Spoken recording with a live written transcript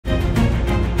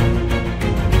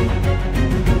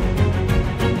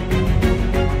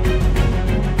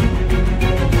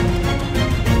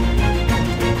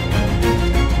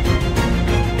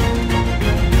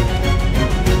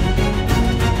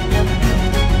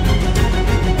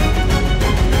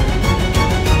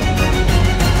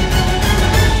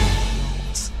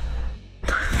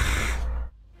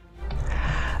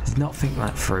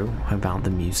that through about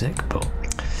the music, but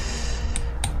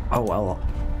oh well,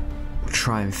 I'll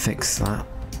try and fix that.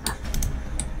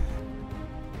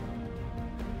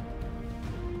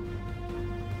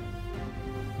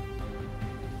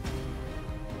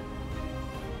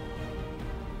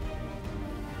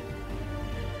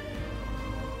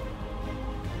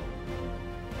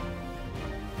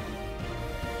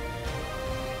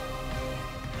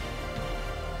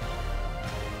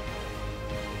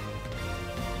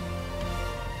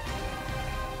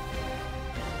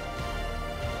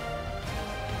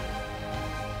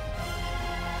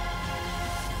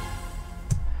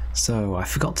 So I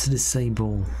forgot to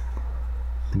disable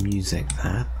the music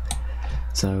there.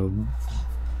 So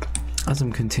as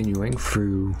I'm continuing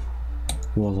through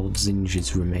Warlord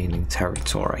Zinj's remaining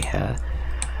territory here,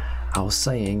 I was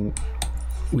saying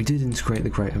we did integrate the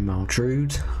Greater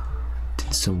Maldrude,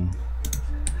 did some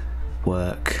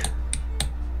work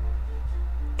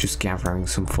just gathering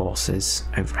some forces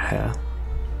over here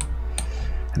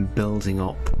and building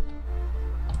up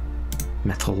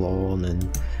Metal Lawn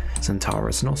and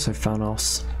Centaurus, and also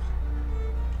Thanos.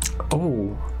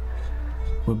 Oh,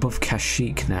 we're above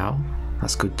Kashyyyk now.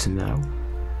 That's good to know.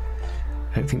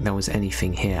 I don't think there was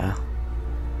anything here.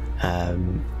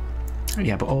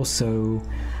 Yeah, but also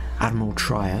Admiral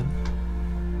TRIER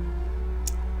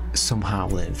somehow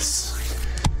lives.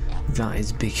 That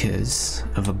is because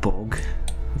of a bug.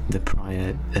 The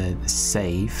prior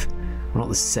save, well, not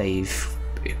the save,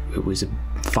 it was a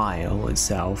file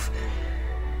itself.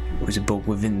 It was a bug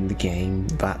within the game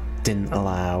that didn't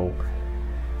allow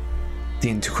the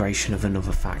integration of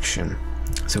another faction.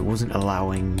 So it wasn't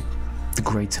allowing the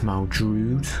Greater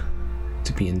Maldrude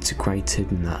to be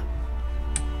integrated, and that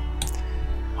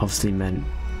obviously meant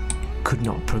could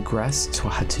not progress, so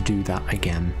I had to do that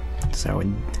again.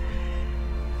 And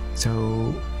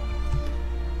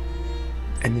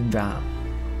in that,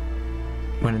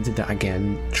 when I did that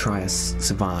again, TRIER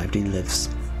survived, he lives.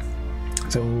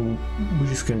 So we're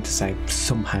just going to say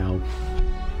somehow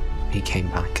he came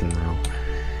back and now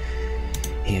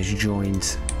he has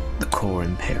joined the core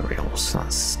Imperials.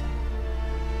 That's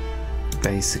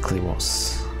basically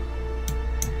what's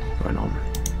going on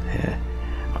here.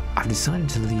 I've decided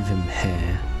to leave him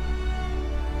here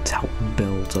to help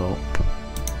build up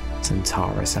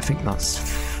Centaurus. I think that's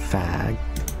fair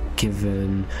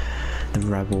given the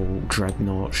Rebel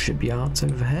Dreadnought shipyards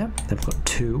over here. They've got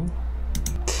two.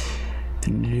 The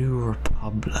New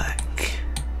Republic.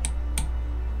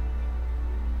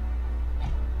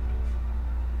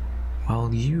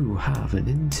 Well, you have an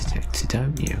interdictor,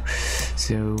 don't you?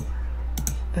 So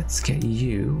let's get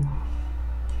you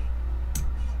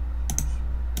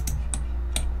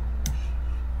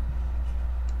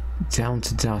down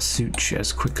to Darsucha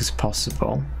as quick as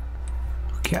possible.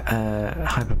 Get a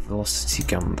hypervelocity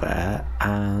gun there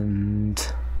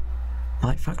and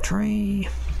light factory.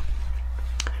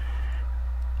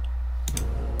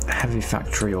 Heavy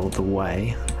factory all the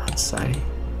way, I'd say.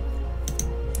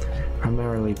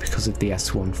 Primarily because of the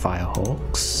S1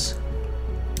 Firehawks.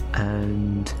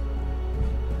 And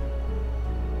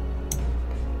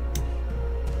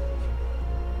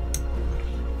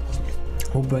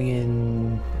we'll bring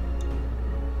in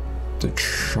the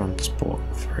transport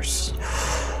first.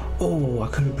 Oh, I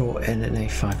could have brought in an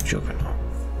A5 Juggernaut.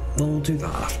 We'll do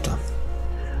that after.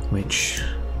 Which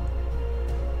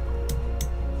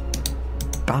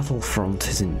Battlefront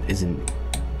isn't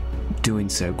doing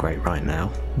so great right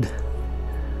now.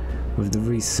 With the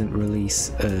recent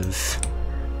release of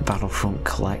Battlefront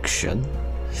Collection,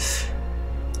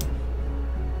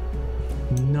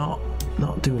 not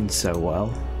doing so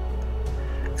well,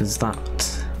 because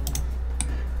that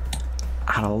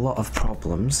had a lot of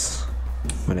problems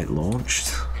when it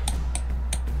launched.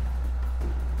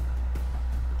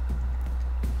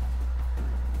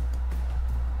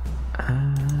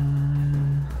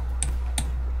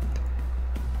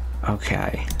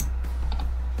 Okay.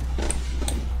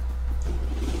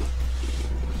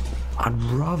 I'd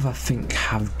rather think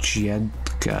have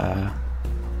Jedgar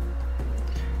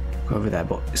go over there,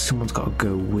 but someone's got to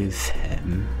go with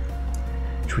him.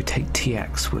 Should we take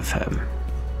TX with him?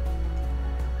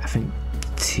 I think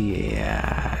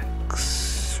TX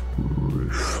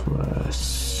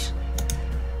Ruthless.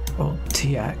 Well,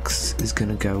 TX is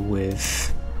gonna go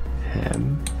with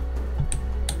him.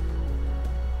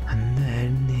 And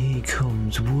then he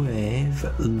comes with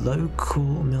local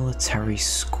military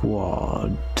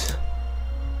squad.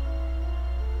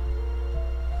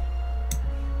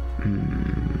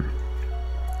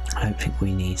 I don't think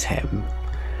we need him.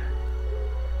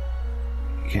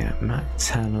 Yeah, Mac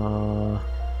 10R.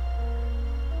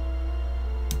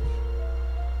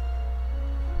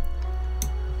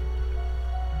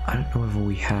 I don't know whether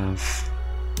we have.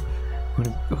 I'm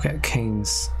gonna look at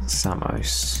King's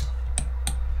Samos.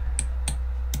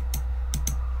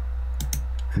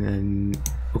 And then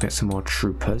we'll get some more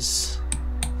troopers.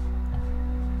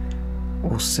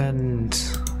 We'll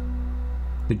send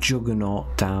the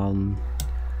Juggernaut down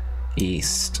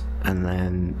east, and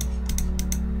then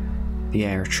the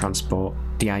air transport,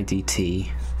 the IDT,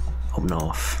 up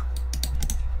north.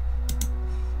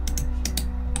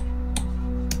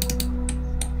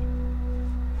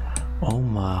 Oh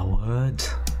my word.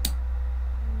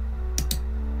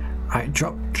 Alright,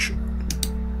 drop.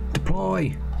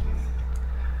 Deploy!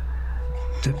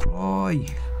 Deploy!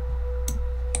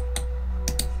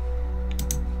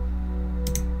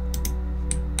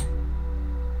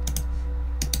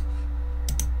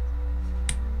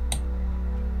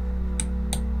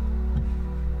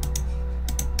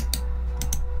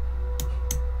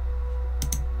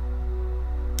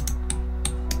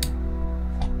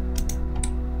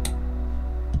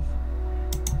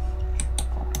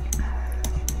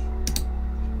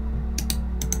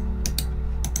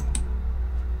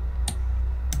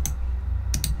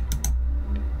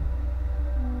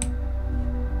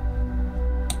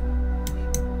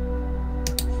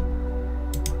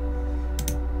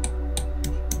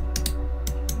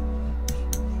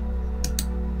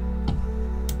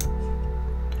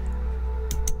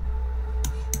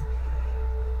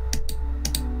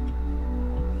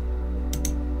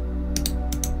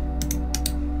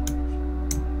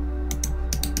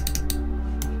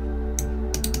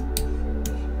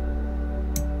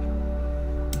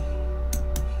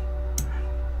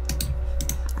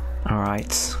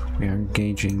 Alright, we are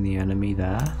engaging the enemy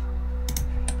there.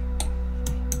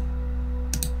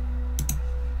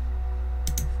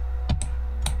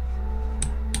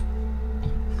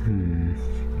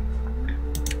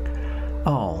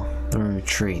 Oh, they're in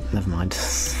retreat, never mind.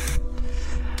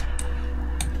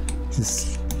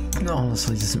 This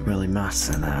honestly doesn't really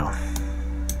matter now.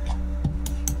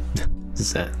 This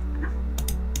is it.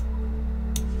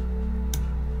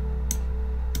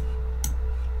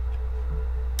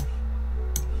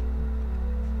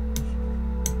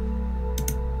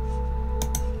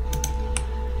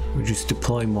 We just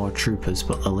deploy more troopers,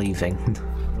 but they're leaving.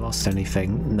 Lost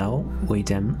anything? No, we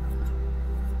didn't.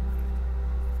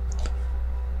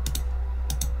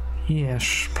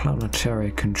 Yes,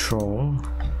 planetary control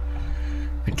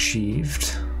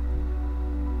achieved.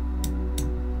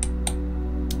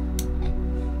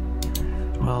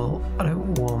 Well, I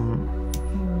don't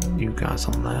want you guys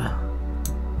on there.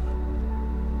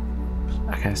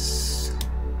 I guess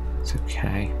it's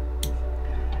okay.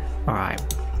 Alright.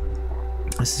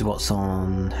 This is what's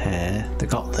on here. They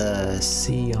got the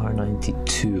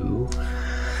CR92.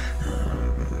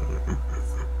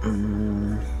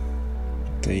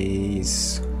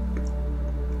 These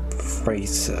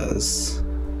freighters.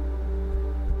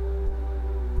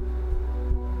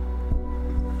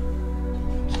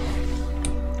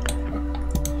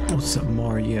 What's up,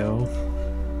 Mario?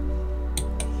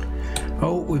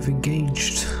 Oh, we've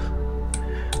engaged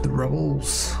the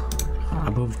rebels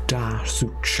above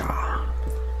Dasucha.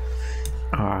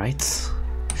 Alright.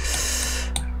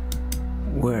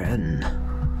 We're in.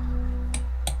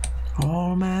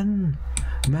 All men,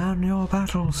 man your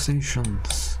battle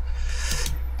stations.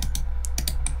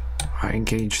 I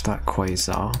engage that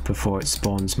quasar before it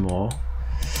spawns more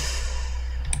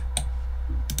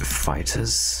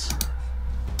fighters.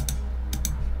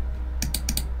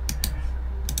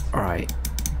 Alright.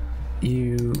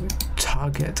 You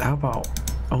target, how about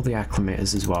all the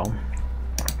acclimators as well?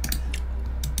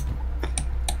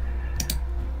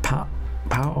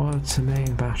 Power to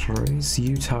main batteries,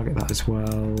 you target that as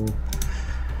well.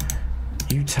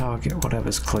 You target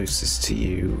whatever's closest to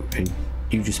you and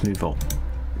you just move up.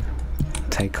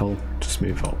 Take all, just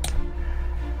move up.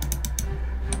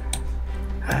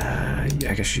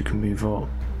 Yeah, I guess you can move up.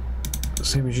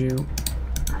 Same as you.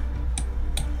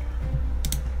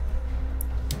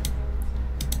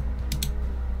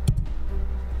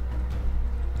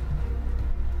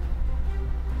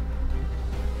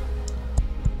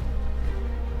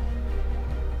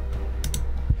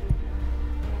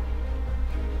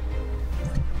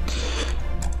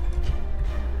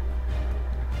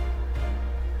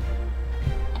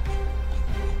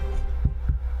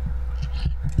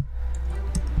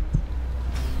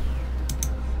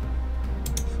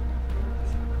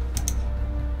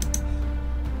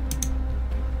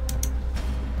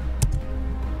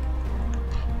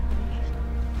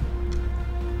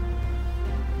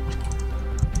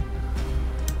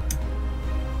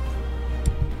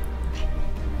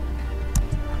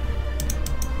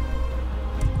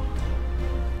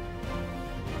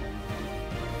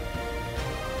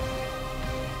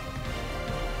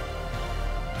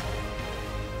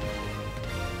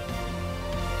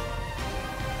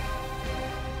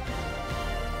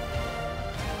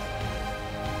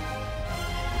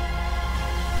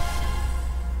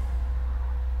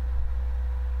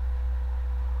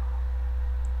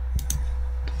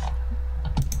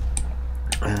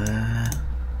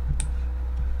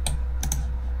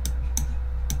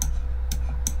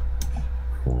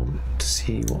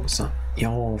 see what's that.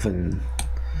 Yavin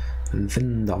and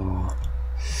Vindar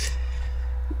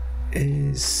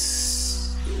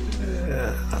is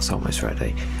that's almost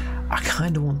ready. I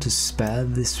kind of want to spare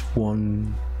this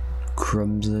one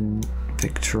Crimson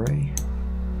victory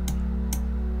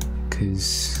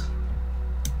because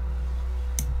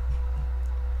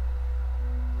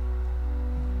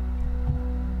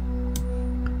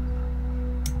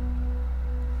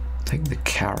take the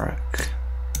Carrack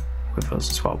with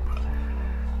us as well, but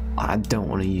I don't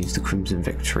want to use the Crimson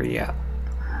victory yet.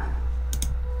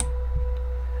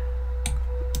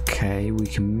 Okay, we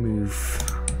can move.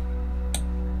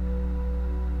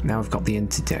 Now we've got the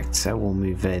interdict, so we'll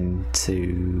move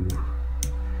into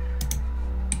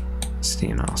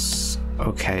Steenos.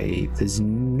 Okay, there's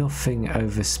nothing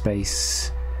over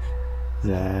space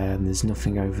there, and there's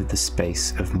nothing over the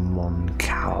space of Mon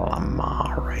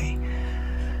Calamari.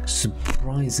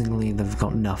 Surprisingly, they've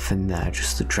got nothing there,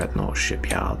 just the Dreadnought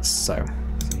shipyards, so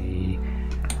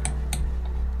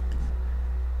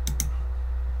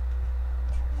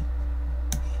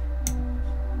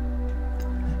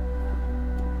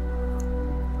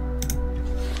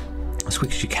as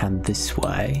quick as you can this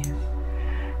way,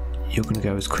 you're going to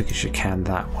go as quick as you can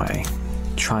that way.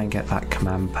 Try and get that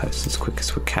command post as quick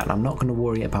as we can. I'm not going to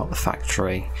worry about the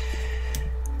factory.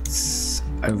 It's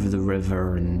over the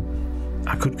river, and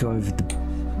I could go over the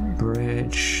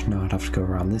bridge. No, I'd have to go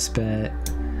around this bit.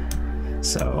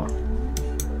 So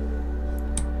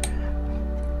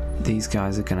these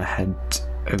guys are going to head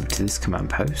over to this command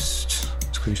post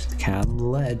as quick as they can,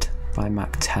 led by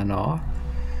Mac 10R.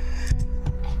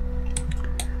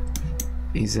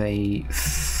 He's a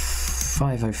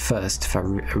 501st, if I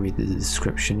read the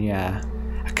description, yeah.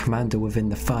 A commander within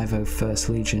the 501st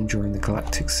Legion during the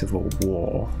Galactic Civil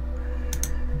War.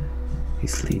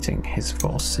 He's leading his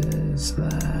forces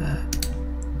there.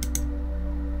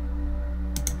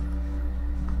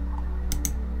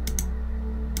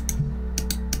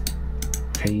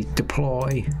 Okay,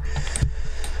 deploy.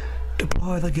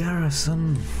 Deploy the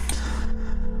garrison.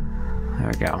 There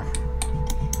we go.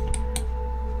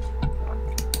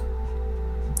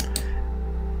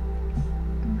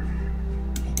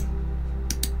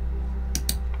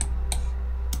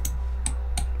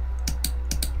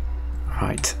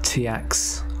 Right,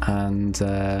 TX and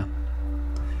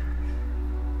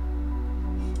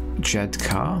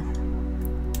Jedkar.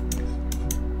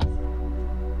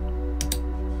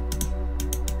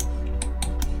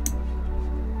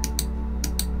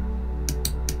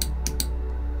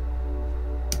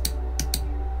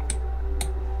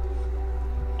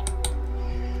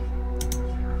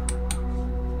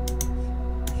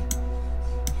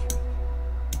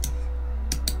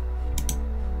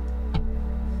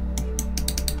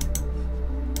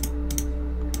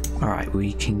 Alright,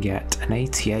 we can get an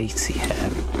 80-80 here,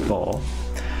 but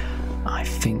I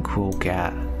think we'll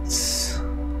get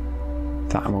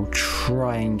that, and we'll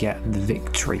try and get the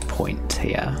victory point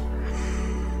here.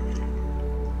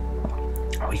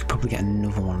 We could probably get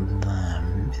another one of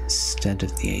them instead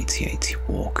of the 80-80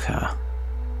 Walker.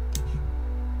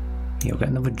 Yeah, we'll get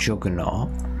another Juggernaut.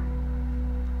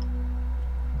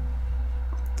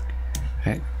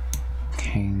 Okay.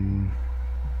 King.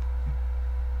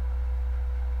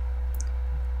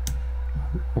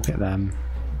 We'll get them.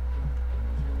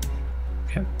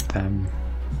 Get them.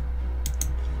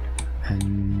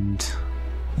 And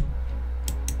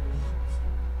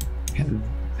get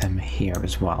them here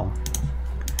as well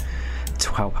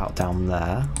to help out down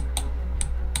there.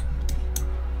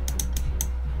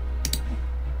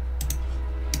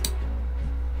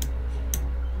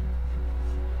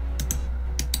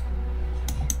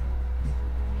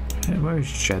 Where's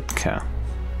Jedka?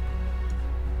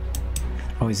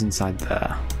 Oh, he's inside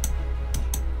there.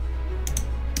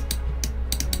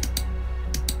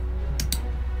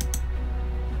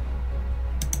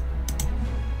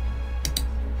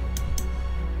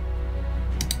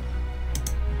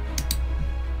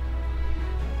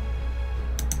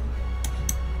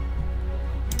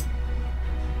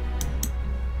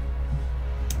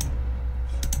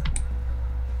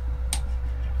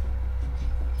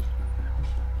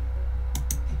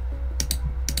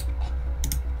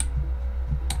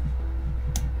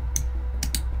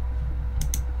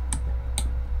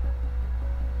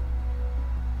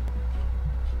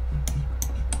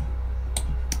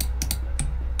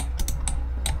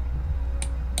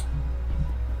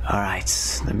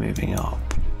 Alright, they're moving up.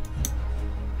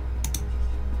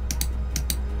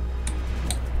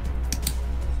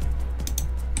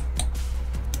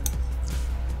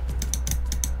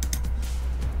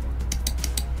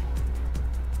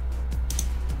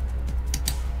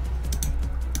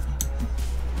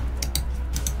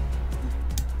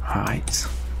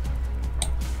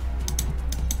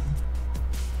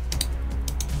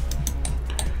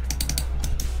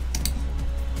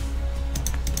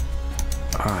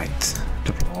 Alright,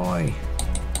 deploy.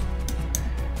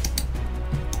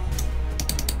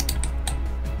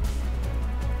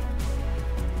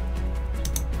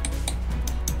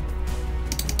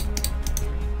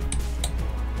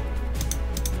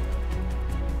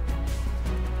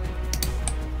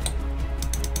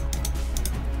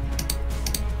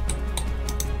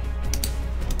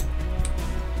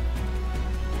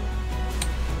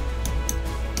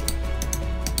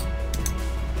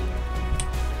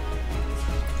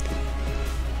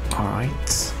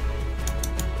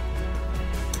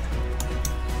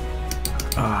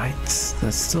 Alright,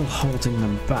 they're still holding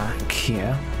them back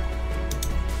here.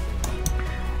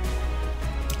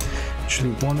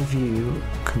 Actually, one of you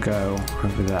can go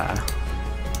over there.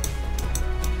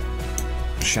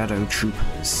 Shadow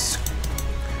Troopers.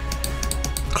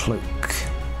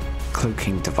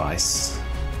 Cloaking device.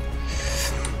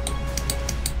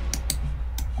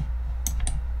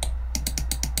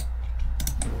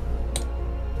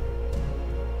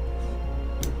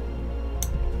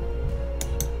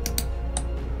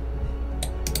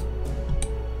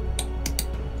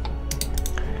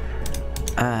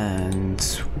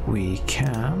 And we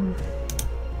can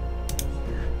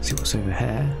see what's over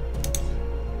here.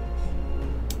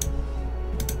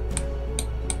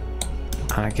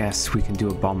 I guess we can do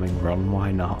a bombing run,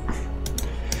 why not?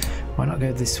 Why not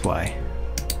go this way?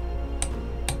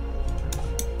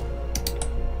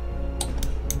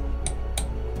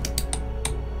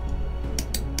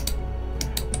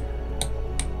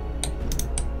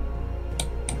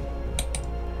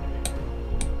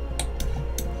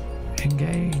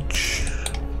 Engage.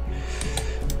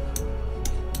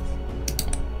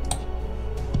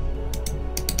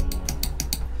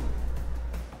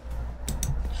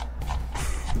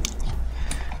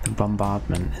 The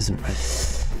bombardment isn't ready.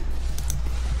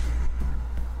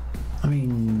 I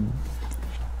mean,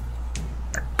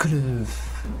 I could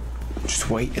have just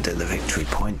waited at the victory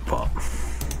point, but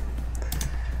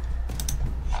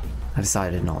I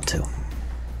decided not to.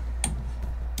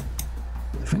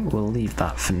 I think we'll leave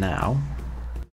that for now.